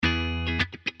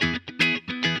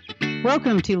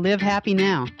Welcome to Live Happy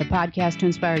Now, the podcast to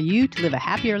inspire you to live a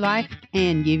happier life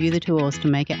and give you the tools to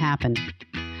make it happen.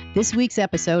 This week's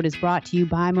episode is brought to you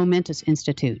by Momentous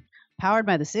Institute, powered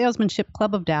by the Salesmanship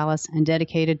Club of Dallas and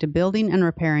dedicated to building and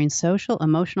repairing social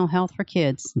emotional health for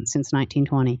kids since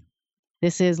 1920.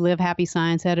 This is Live Happy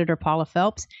Science editor Paula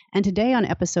Phelps, and today on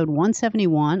episode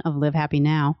 171 of Live Happy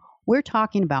Now, we're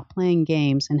talking about playing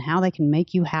games and how they can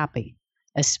make you happy,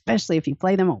 especially if you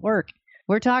play them at work.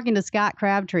 We're talking to Scott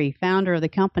Crabtree, founder of the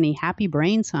company Happy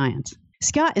Brain Science.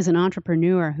 Scott is an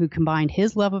entrepreneur who combined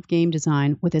his love of game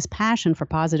design with his passion for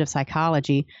positive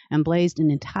psychology and blazed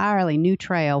an entirely new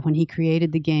trail when he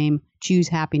created the game Choose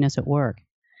Happiness at Work.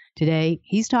 Today,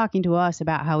 he's talking to us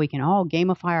about how we can all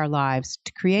gamify our lives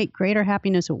to create greater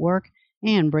happiness at work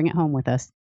and bring it home with us.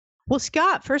 Well,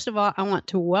 Scott, first of all, I want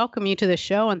to welcome you to the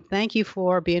show and thank you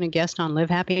for being a guest on Live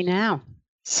Happy Now.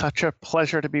 Such a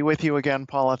pleasure to be with you again,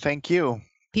 Paula. Thank you.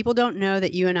 People don't know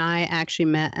that you and I actually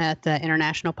met at the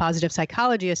International Positive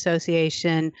Psychology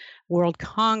Association World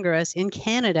Congress in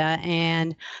Canada.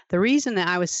 And the reason that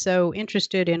I was so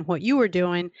interested in what you were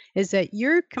doing is that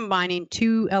you're combining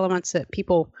two elements that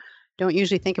people don't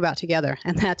usually think about together,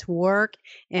 and that's work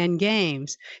and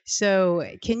games. So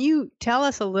can you tell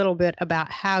us a little bit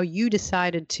about how you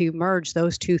decided to merge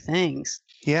those two things?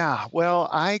 Yeah, well,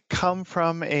 I come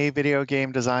from a video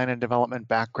game design and development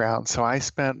background. So I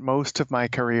spent most of my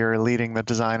career leading the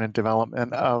design and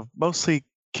development of mostly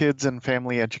kids and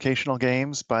family educational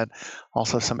games, but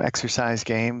also some exercise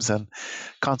games and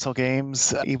console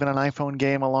games, even an iPhone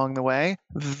game along the way.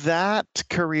 That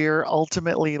career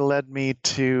ultimately led me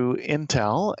to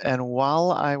Intel. And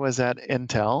while I was at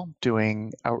Intel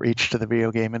doing outreach to the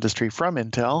video game industry from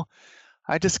Intel,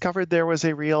 I discovered there was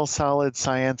a real solid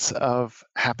science of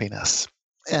happiness.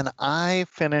 And I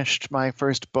finished my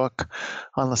first book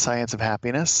on the science of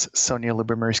happiness, Sonja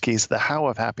Lyubomirsky's The How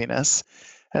of Happiness,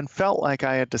 and felt like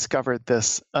I had discovered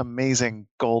this amazing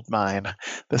gold mine,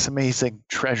 this amazing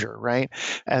treasure, right?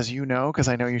 As you know, because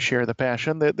I know you share the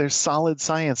passion, that there's solid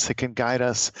science that can guide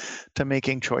us to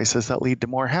making choices that lead to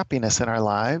more happiness in our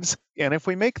lives. And if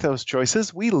we make those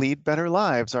choices, we lead better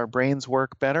lives. Our brains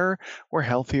work better, we're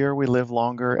healthier, we live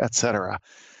longer, etc.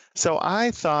 So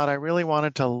I thought I really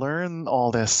wanted to learn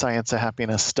all this science of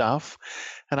happiness stuff.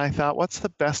 And I thought, what's the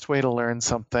best way to learn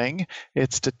something?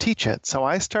 It's to teach it. So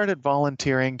I started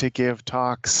volunteering to give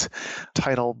talks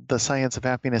titled The Science of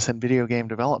Happiness in Video Game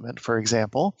Development, for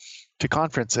example, to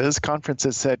conferences.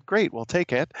 Conferences said, great, we'll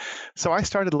take it. So I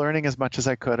started learning as much as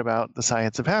I could about the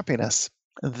science of happiness.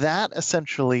 That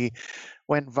essentially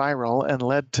went viral and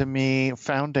led to me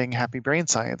founding Happy Brain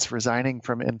Science, resigning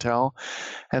from Intel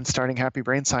and starting Happy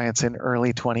Brain Science in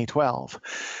early 2012.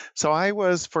 So I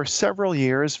was for several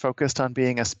years focused on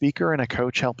being a speaker and a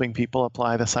coach helping people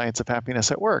apply the science of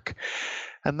happiness at work.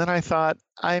 And then I thought,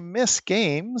 I miss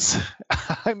games.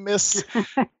 I miss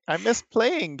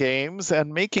playing games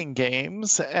and making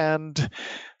games. And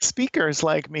speakers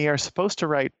like me are supposed to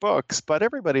write books, but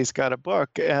everybody's got a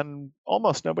book and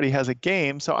almost nobody has a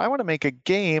game. So I want to make a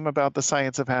game about the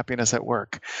science of happiness at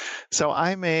work. So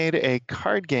I made a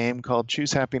card game called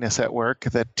Choose Happiness at Work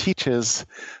that teaches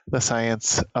the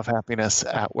science of happiness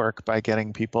at work by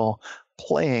getting people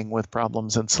playing with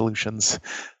problems and solutions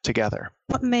together.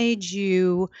 What made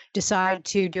you decide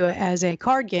to do it as a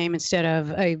card game instead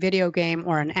of a video game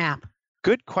or an app?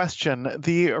 Good question.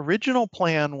 The original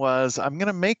plan was I'm going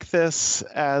to make this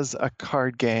as a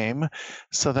card game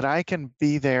so that I can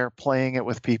be there playing it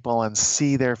with people and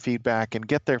see their feedback and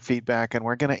get their feedback. And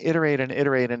we're going to iterate and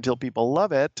iterate until people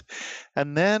love it.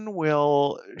 And then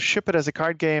we'll ship it as a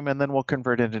card game and then we'll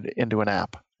convert it into an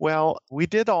app. Well, we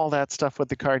did all that stuff with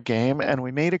the card game and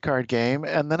we made a card game.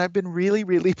 And then I've been really,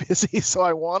 really busy. So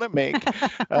I want to make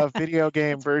a video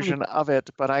game version of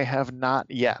it, but I have not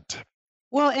yet.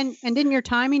 Well, and then your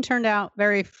timing turned out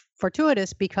very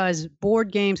fortuitous because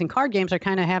board games and card games are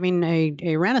kind of having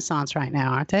a renaissance right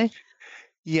now, aren't they?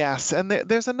 Yes, and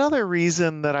there's another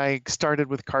reason that I started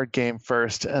with card game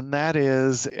first, and that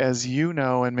is, as you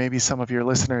know, and maybe some of your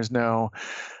listeners know,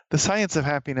 the science of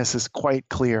happiness is quite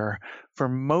clear. For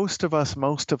most of us,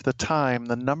 most of the time,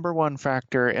 the number one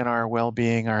factor in our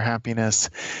well-being, our happiness,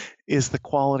 is the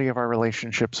quality of our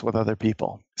relationships with other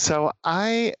people. So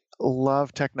I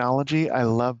love technology. I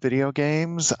love video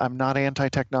games. I'm not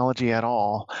anti-technology at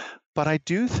all. But I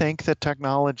do think that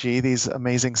technology, these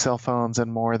amazing cell phones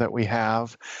and more that we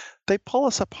have, they pull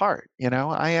us apart.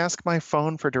 I ask my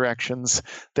phone for directions,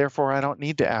 therefore I don't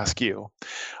need to ask you.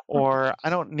 Or I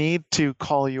don't need to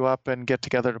call you up and get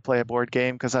together to play a board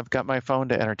game because I've got my phone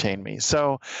to entertain me.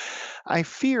 So I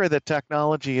fear that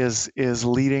technology is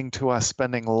leading to us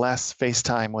spending less face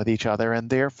time with each other, and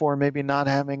therefore maybe not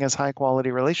having as high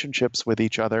quality relationships with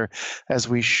each other as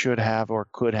we should have or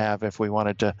could have if we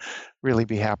wanted to really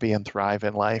be happy and thrive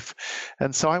in life.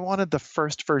 And so I wanted the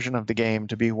first version of the game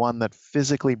to be one that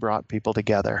physically brought people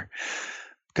together,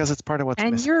 because it's part of what's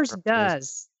And missing yours from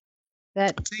does.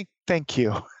 That Thank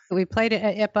you. we played it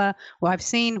at IPA. Well, I've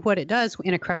seen what it does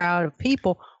in a crowd of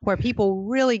people where people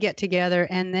really get together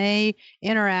and they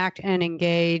interact and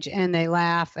engage and they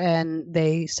laugh and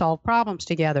they solve problems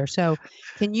together. So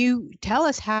can you tell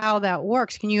us how that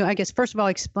works? Can you, I guess, first of all,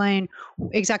 explain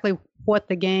exactly what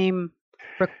the game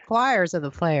requires of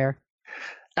the player?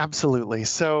 Absolutely.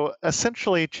 So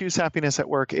essentially, Choose Happiness at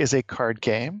Work is a card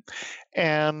game,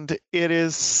 and it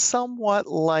is somewhat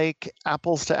like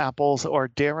Apples to Apples, or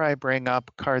dare I bring up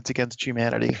Cards Against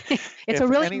Humanity. It's a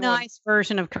really nice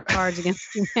version of Cards Against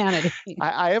Humanity.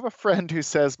 I have a friend who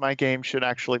says my game should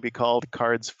actually be called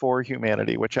Cards for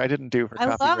Humanity, which I didn't do for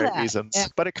copyright reasons. Yeah.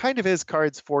 But it kind of is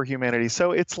Cards for Humanity.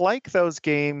 So it's like those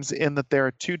games in that there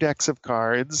are two decks of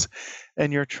cards,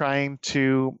 and you're trying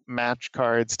to match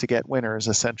cards to get winners,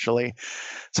 essentially.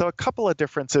 So a couple of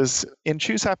differences. In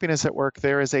Choose Happiness at Work,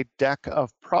 there is a deck of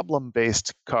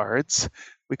problem-based cards.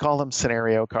 We call them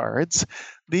scenario cards.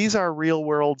 These are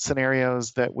real-world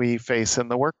scenarios that we face in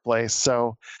the workplace.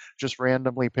 So just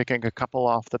randomly picking a couple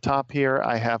off the top here,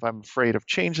 I'm afraid of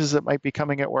changes that might be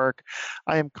coming at work.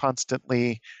 I am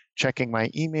constantly checking my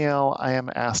email. I am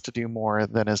asked to do more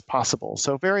than is possible.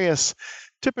 So various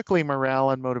typically morale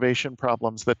and motivation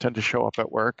problems that tend to show up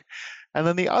at work. And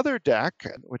then the other deck,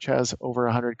 which has over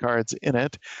 100 cards in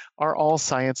it, are all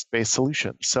science-based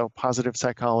solutions. So positive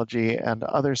psychology and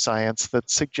other science that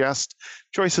suggest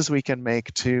choices we can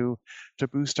make to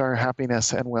boost our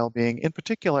happiness and well-being, in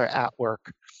particular at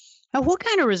work. Now, what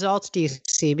kind of results do you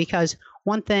see? Because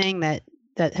one thing that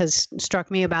has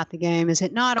struck me about the game is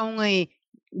it not only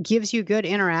gives you good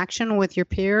interaction with your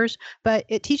peers, but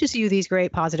it teaches you these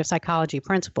great positive psychology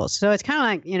principles. So it's kind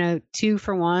of like, 2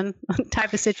 for 1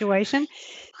 type of situation.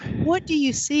 What do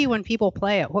you see when people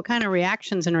play it? What kind of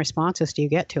reactions and responses do you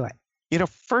get to it?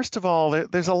 First of all,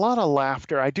 there's a lot of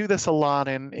laughter. I do this a lot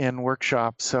in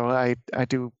workshops. So I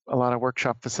do a lot of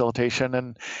workshop facilitation,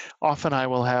 and often I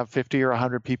will have 50 or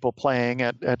 100 people playing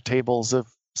at tables of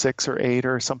 6 or 8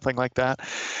 or something like that.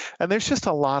 And there's just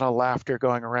a lot of laughter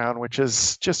going around, which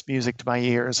is just music to my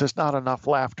ears. There's not enough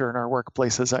laughter in our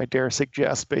workplaces, I dare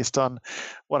suggest, based on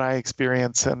what I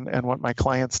experience and what my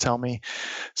clients tell me.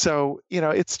 So,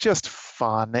 it's just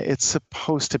fun. It's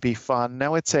supposed to be fun.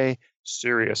 Now, it's a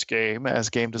serious game, as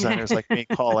game designers like me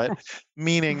call it,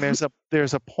 meaning there's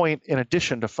a point in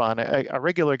addition to fun. A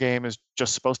regular game is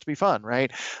just supposed to be fun,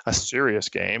 right? A serious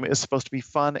game is supposed to be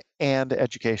fun and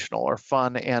educational, or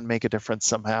fun and make a difference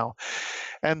somehow.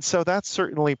 And so that's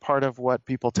certainly part of what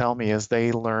people tell me is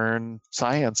they learn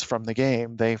science from the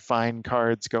game. They find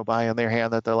cards go by in their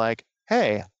hand that they're like,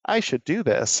 hey, I should do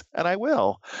this, and I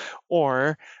will.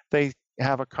 Or they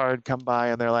have a card come by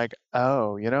and they're like,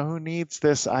 oh, who needs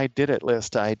this I did it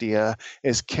list idea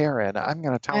is Karen. I'm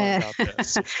going to tell her about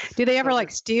this. Do they ever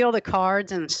steal the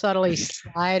cards and subtly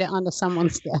slide it onto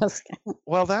someone's desk?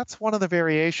 Well, that's one of the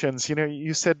variations.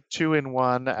 You said 2 in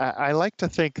 1. I like to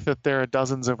think that there are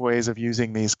dozens of ways of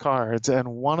using these cards. And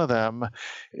one of them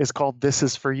is called This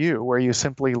Is For You, where you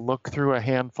simply look through a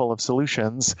handful of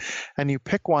solutions and you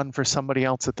pick one for somebody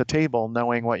else at the table,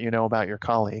 knowing what you know about your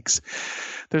colleagues.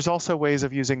 There's also ways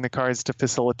of using the cards to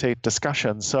facilitate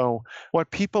discussion. So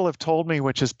what people have told me,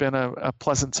 which has been a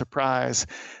pleasant surprise,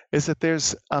 is that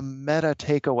there's a meta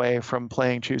takeaway from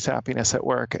playing Choose Happiness at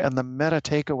Work. And the meta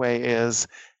takeaway is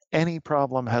any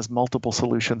problem has multiple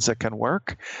solutions that can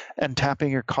work, and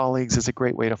tapping your colleagues is a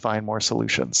great way to find more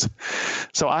solutions.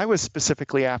 So I was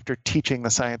specifically after teaching the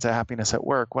science of happiness at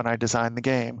work when I designed the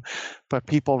game, but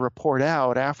people report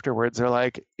out afterwards. They're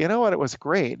like, you know what, it was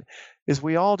great, is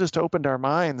we all just opened our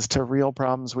minds to real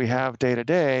problems we have day to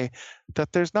day,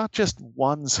 that there's not just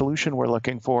one solution we're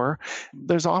looking for.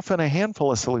 There's often a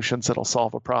handful of solutions that'll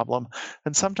solve a problem.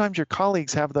 And sometimes your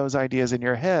colleagues have those ideas in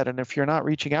your head. And if you're not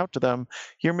reaching out to them,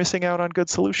 you're missing out on good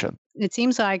solutions. It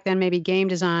seems like then maybe game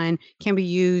design can be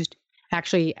used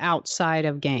actually outside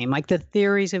of game? Like the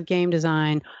theories of game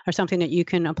design are something that you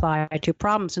can apply to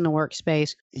problems in the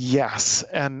workspace. Yes,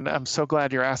 and I'm so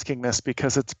glad you're asking this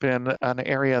because it's been an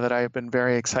area that I've been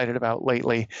very excited about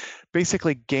lately.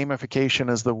 Basically, gamification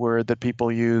is the word that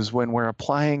people use when we're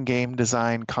applying game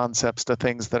design concepts to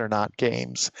things that are not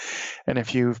games. And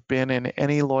if you've been in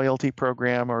any loyalty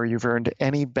program or you've earned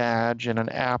any badge in an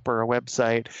app or a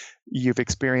website, you've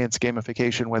experienced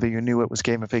gamification, whether you knew it was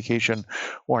gamification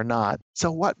or not.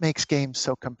 So what makes games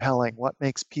so compelling? What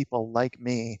makes people like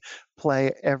me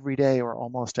play every day or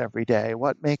almost every day?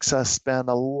 What makes us spend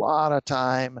a lot of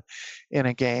time in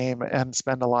a game and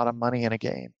spend a lot of money in a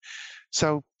game?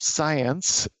 So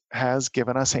science has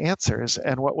given us answers.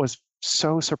 And what was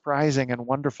so surprising and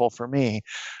wonderful for me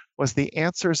was the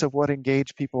answers of what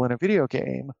engaged people in a video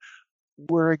game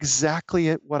were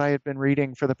exactly what I had been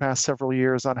reading for the past several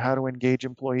years on how to engage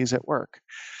employees at work.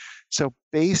 So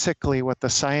basically what the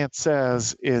science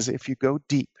says is if you go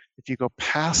deep, if you go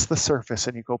past the surface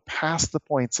and you go past the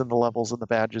points and the levels and the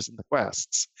badges and the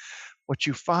quests, what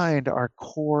you find are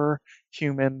core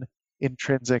human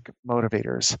intrinsic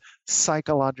motivators,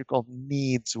 psychological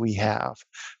needs we have,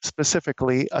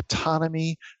 specifically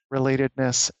autonomy,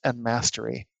 relatedness, and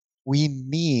mastery. We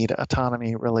need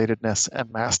autonomy, relatedness, and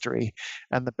mastery.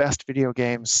 And the best video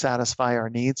games satisfy our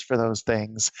needs for those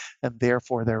things, and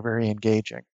therefore they're very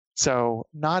engaging. So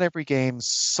not every game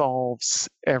solves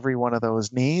every one of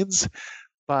those needs,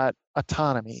 but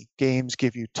autonomy. Games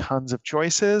give you tons of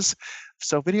choices.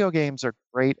 So video games are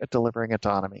great at delivering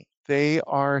autonomy. They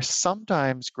are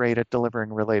sometimes great at delivering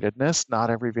relatedness.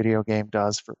 Not every video game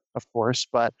does, of course,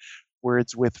 but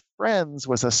Words with Friends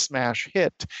was a smash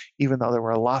hit, even though there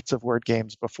were lots of word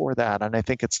games before that. And I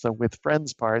think it's the with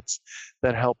friends parts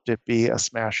that helped it be a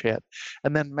smash hit.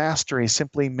 And then mastery,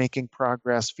 simply making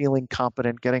progress, feeling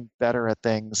competent, getting better at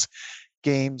things.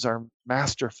 Games are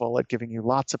masterful at giving you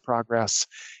lots of progress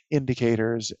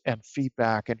indicators and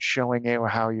feedback and showing you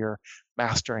how you're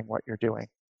mastering what you're doing.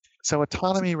 So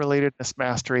autonomy, relatedness,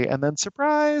 mastery, and then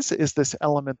surprise is this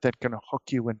element that can hook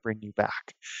you and bring you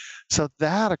back. So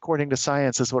that, according to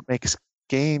science, is what makes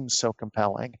games so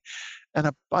compelling. And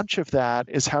a bunch of that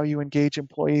is how you engage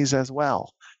employees as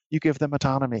well. You give them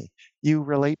autonomy. You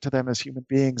relate to them as human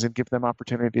beings and give them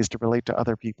opportunities to relate to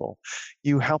other people.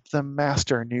 You help them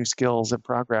master new skills and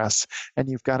progress, and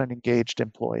you've got an engaged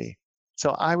employee.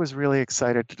 So I was really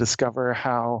excited to discover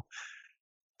how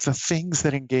the things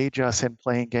that engage us in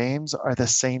playing games are the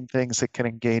same things that can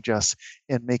engage us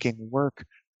in making work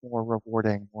more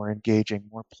rewarding, more engaging,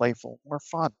 more playful, more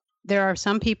fun. There are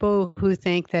some people who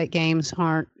think that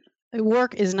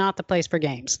work is not the place for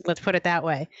games. Let's put it that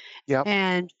way. Yep.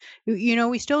 And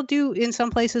we still do in some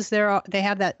places they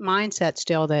have that mindset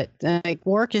still that like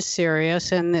work is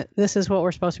serious and that this is what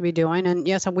we're supposed to be doing. And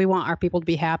yes, we want our people to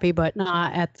be happy, but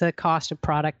not at the cost of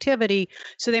productivity.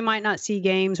 So they might not see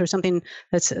games or something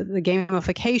that's the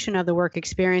gamification of the work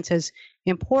experience as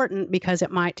important because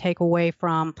it might take away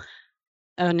from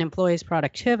an employee's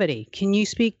productivity. Can you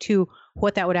speak to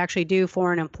what that would actually do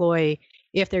for an employee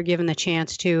if they're given the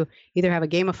chance to either have a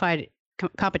gamified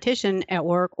competition at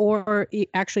work or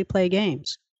actually play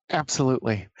games?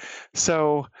 Absolutely.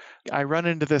 So I run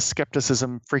into this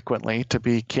skepticism frequently, to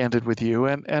be candid with you,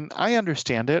 and I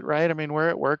understand it, right? I mean, we're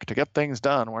at work to get things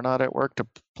done. We're not at work to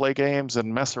play games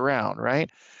and mess around, right?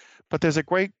 But there's a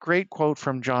great quote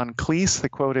from John Cleese. The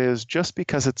quote is, "Just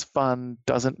because it's fun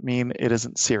doesn't mean it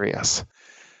isn't serious."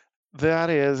 That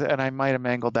is, and I might have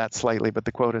mangled that slightly, but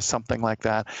the quote is something like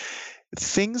that.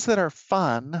 Things that are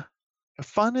fun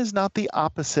is not the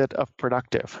opposite of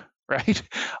productive, right?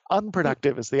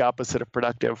 Unproductive is the opposite of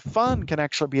productive. Fun can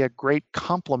actually be a great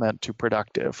complement to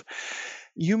productive.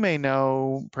 You may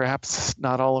know, perhaps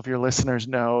not all of your listeners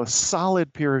know,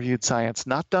 solid peer-reviewed science,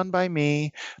 not done by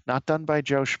me, not done by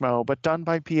Joe Schmo, but done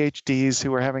by PhDs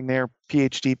who are having their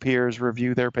PhD peers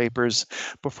review their papers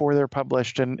before they're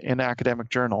published in academic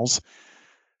journals.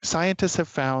 Scientists have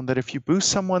found that if you boost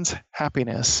someone's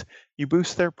happiness, you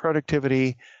boost their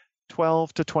productivity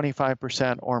 12 to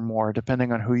 25% or more,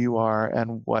 depending on who you are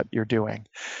and what you're doing.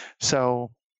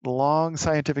 So long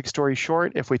scientific story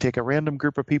short, if we take a random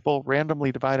group of people,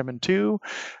 randomly divide them in two,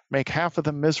 make half of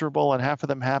them miserable and half of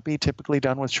them happy, typically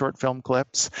done with short film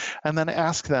clips, and then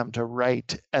ask them to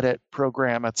write, edit,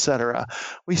 program, etc.,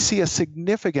 we see a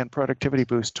significant productivity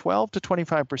boost. 12 to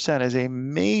 25% is a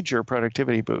major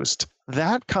productivity boost.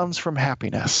 That comes from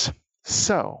happiness.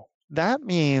 So that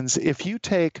means if you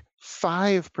take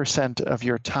 5% of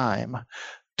your time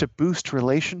to boost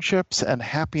relationships and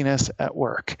happiness at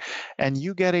work, and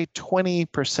you get a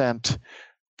 20%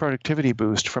 productivity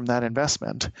boost from that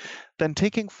investment, then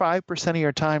taking 5% of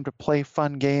your time to play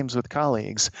fun games with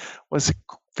colleagues was a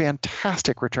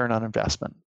fantastic return on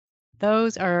investment.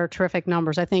 Those are terrific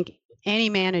numbers. I think any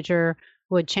manager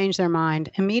would change their mind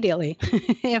immediately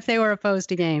if they were opposed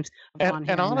to games. And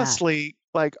honestly,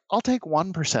 like, I'll take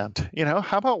 1%.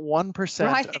 How about 1%?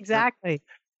 Right, exactly.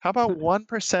 How about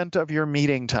 1% of your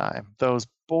meeting time? Those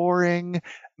boring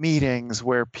meetings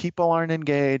where people aren't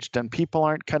engaged and people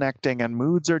aren't connecting and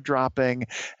moods are dropping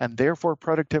and therefore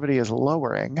productivity is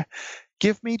lowering.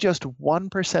 Give me just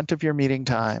 1% of your meeting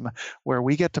time where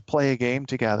we get to play a game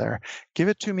together. Give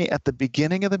it to me at the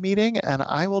beginning of the meeting, and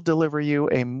I will deliver you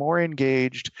a more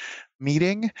engaged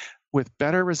meeting with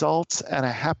better results and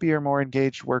a happier, more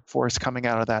engaged workforce coming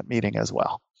out of that meeting as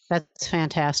well. That's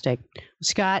fantastic.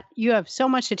 Scott, you have so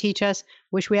much to teach us.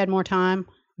 Wish we had more time.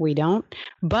 We don't.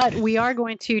 But we are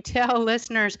going to tell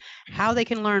listeners how they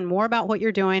can learn more about what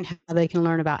you're doing, how they can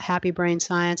learn about Happy Brain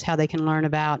Science, how they can learn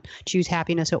about Choose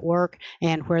Happiness at Work,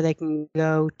 and where they can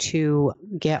go to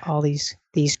get all these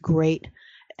great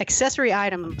accessory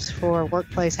items for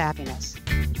workplace happiness.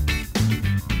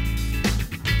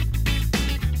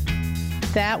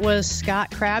 That was Scott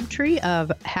Crabtree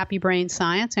of Happy Brain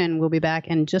Science, and we'll be back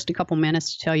in just a couple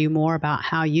minutes to tell you more about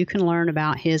how you can learn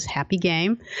about his happy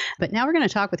game. But now we're going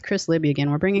to talk with Chris Libby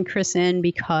again. We're bringing Chris in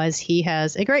because he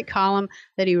has a great column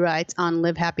that he writes on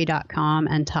livehappy.com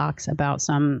and talks about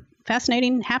some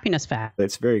fascinating happiness facts.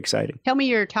 That's very exciting. Tell me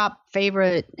your top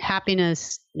favorite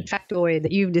happiness factoid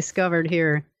that you've discovered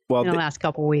here in the last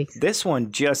couple of weeks. This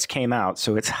one just came out,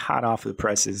 so it's hot off the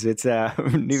presses. It's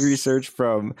new research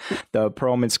from the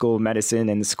Perelman School of Medicine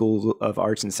and the School of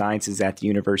Arts and Sciences at the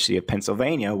University of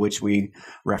Pennsylvania, which we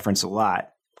reference a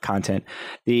lot, content.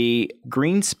 The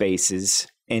green spaces,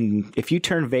 and if you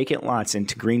turn vacant lots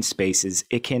into green spaces,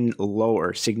 it can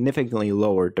significantly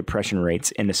lower depression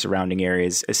rates in the surrounding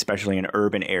areas, especially in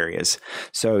urban areas.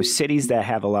 So cities that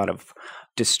have a lot of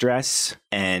distress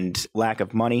and lack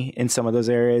of money in some of those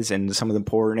areas and some of the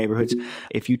poorer neighborhoods,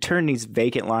 if you turn these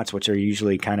vacant lots, which are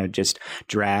usually kind of just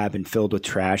drab and filled with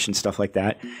trash and stuff like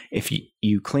that, if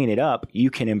you clean it up, you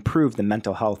can improve the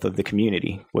mental health of the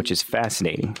community, which is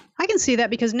fascinating. I can see that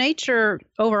because nature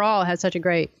overall has such a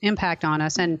great impact on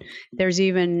us. And there's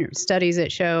even studies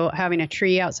that show having a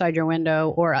tree outside your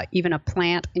window or even a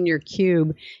plant in your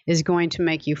cube is going to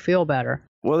make you feel better.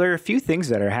 Well, there are a few things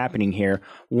that are happening here.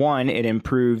 One, it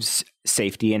improves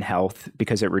safety and health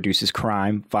because it reduces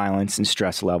crime, violence, and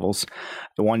stress levels.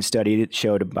 The one study that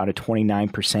showed about a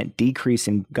 29% decrease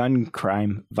in gun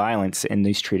crime violence in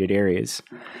these treated areas.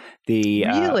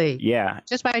 Really? Yeah.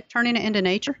 Just by turning it into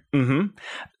nature? Mm-hmm.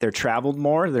 They're traveled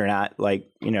more. They're not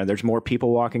there's more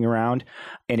people walking around.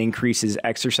 It increases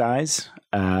exercise,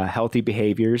 healthy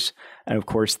behaviors, and of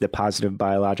course, the positive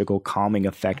biological calming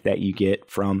effect that you get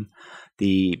from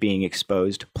the being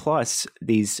exposed. Plus,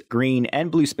 these green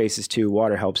and blue spaces too,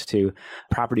 water helps too.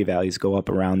 Property values go up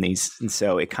around these. And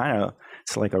so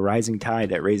it's like a rising tide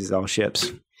that raises all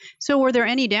ships. So were there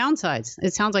any downsides?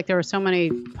 It sounds like there were so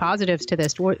many positives to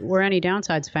this. Were any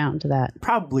downsides found to that?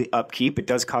 Probably upkeep. It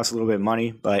does cost a little bit of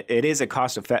money, but it is a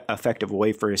cost-effective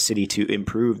way for a city to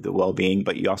improve the well-being,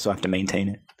 but you also have to maintain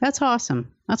it. That's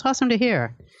awesome. That's awesome to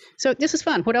hear. So this is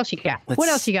fun. What else you got? What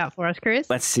else you got for us, Chris?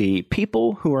 Let's see.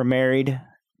 People who are married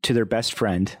to their best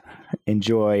friend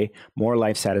enjoy more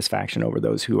life satisfaction over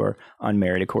those who are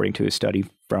unmarried, according to a study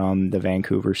from the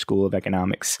Vancouver School of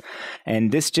Economics.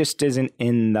 And this just isn't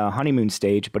in the honeymoon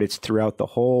stage, but it's throughout the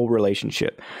whole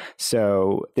relationship.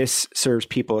 So this serves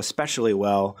people especially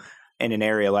well in an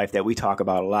area of life that we talk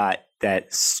about a lot,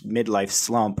 that midlife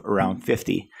slump around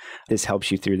 50. This helps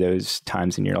you through those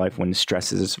times in your life when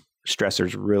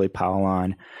stressors really pile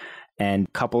on.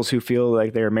 And couples who feel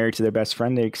like they're married to their best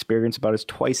friend, they experience about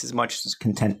twice as much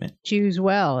contentment. Choose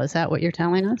well. Is that what you're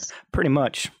telling us? Pretty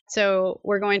much. So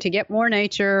we're going to get more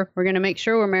nature. We're going to make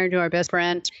sure we're married to our best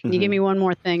friend. Can you give me one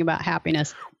more thing about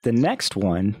happiness? The next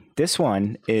one, this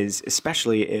one is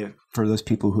especially for those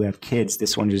people who have kids,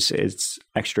 this one just is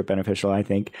extra beneficial, I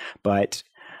think,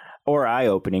 or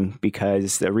eye-opening,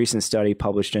 because the recent study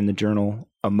published in the journal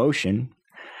Emotion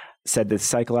said that the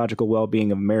psychological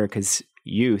well-being of America's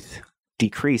youth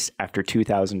decreased after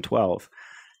 2012.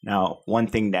 Now, one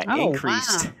thing that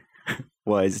increased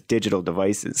was digital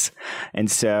devices. And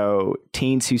so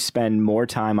teens who spend more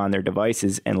time on their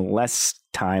devices and less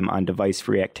time on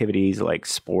device-free activities like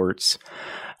sports,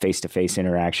 face-to-face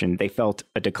interaction, they felt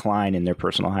a decline in their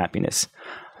personal happiness.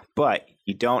 But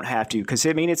you don't have to, because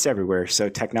it's everywhere. So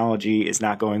technology is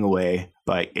not going away,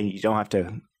 and you don't have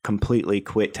to completely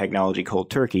quit technology cold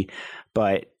turkey.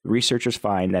 But researchers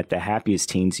find that the happiest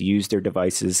teens use their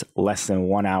devices less than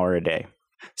 1 hour a day.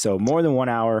 So more than 1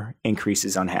 hour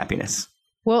increases unhappiness.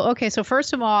 Well, okay. So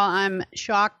first of all, I'm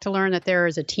shocked to learn that there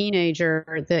is a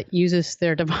teenager that uses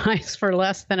their device for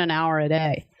less than an hour a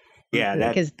day.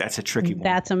 Yeah, that's a tricky one.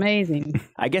 That's amazing.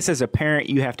 I guess as a parent,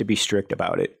 you have to be strict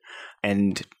about it.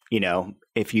 And,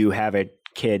 if you have a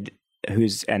kid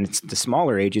and it's the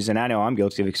smaller ages, and I know I'm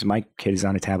guilty of it because my kid is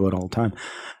on a tablet all the time,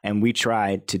 and we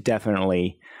try to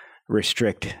definitely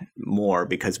restrict more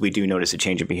because we do notice a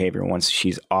change in behavior once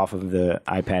she's off of the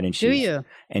iPad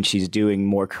and she's doing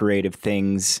more creative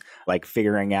things like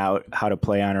figuring out how to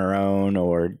play on her own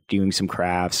or doing some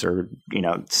crafts or,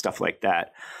 stuff like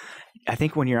that. I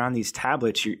think when you're on these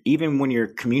tablets, even when you're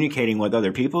communicating with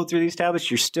other people through these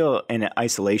tablets, you're still in an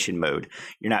isolation mode.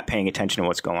 You're not paying attention to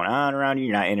what's going on around you.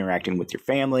 You're not interacting with your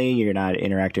family. You're not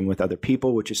interacting with other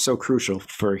people, which is so crucial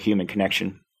for human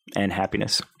connection and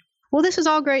happiness. Well, this is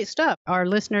all great stuff. Our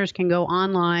listeners can go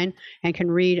online and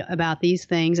can read about these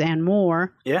things and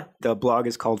more. Yeah, the blog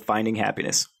is called Finding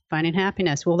Happiness. Finding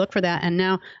Happiness. We'll look for that. And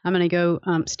now I'm going to go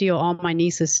steal all my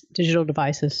niece's digital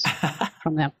devices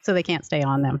from them so they can't stay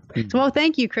on them. So, well,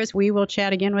 thank you, Chris. We will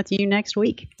chat again with you next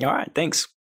week. All right. Thanks.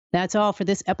 That's all for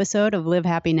this episode of Live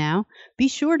Happy Now. Be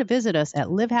sure to visit us at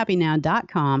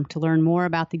livehappynow.com to learn more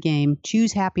about the game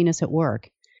Choose Happiness at Work.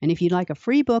 And if you'd like a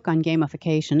free book on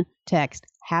gamification, text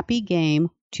Happy Game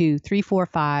to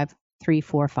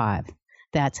 345-345.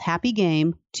 That's Happy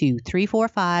Game to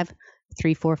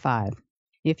 345-345.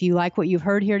 If you like what you've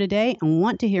heard here today and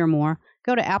want to hear more,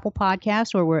 go to Apple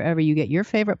Podcasts or wherever you get your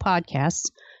favorite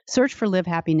podcasts, search for Live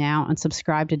Happy Now and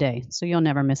subscribe today so you'll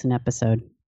never miss an episode.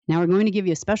 Now we're going to give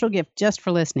you a special gift just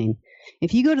for listening.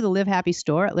 If you go to the Live Happy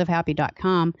store at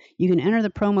livehappy.com, you can enter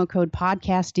the promo code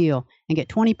PODCASTDEAL and get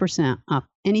 20% off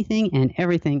anything and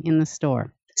everything in the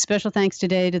store. Special thanks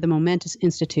today to the Momentous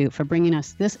Institute for bringing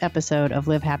us this episode of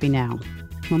Live Happy Now.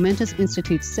 Momentous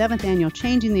Institute's 7th annual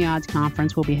Changing the Odds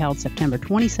Conference will be held September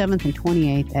 27th and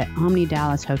 28th at Omni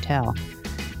Dallas Hotel.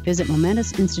 Visit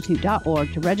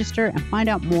momentusinstitute.org to register and find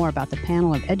out more about the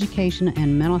panel of education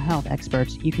and mental health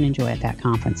experts you can enjoy at that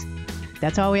conference.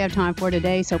 That's all we have time for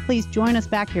today, so please join us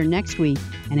back here next week.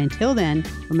 And until then,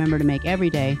 remember to make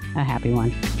every day a happy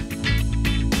one.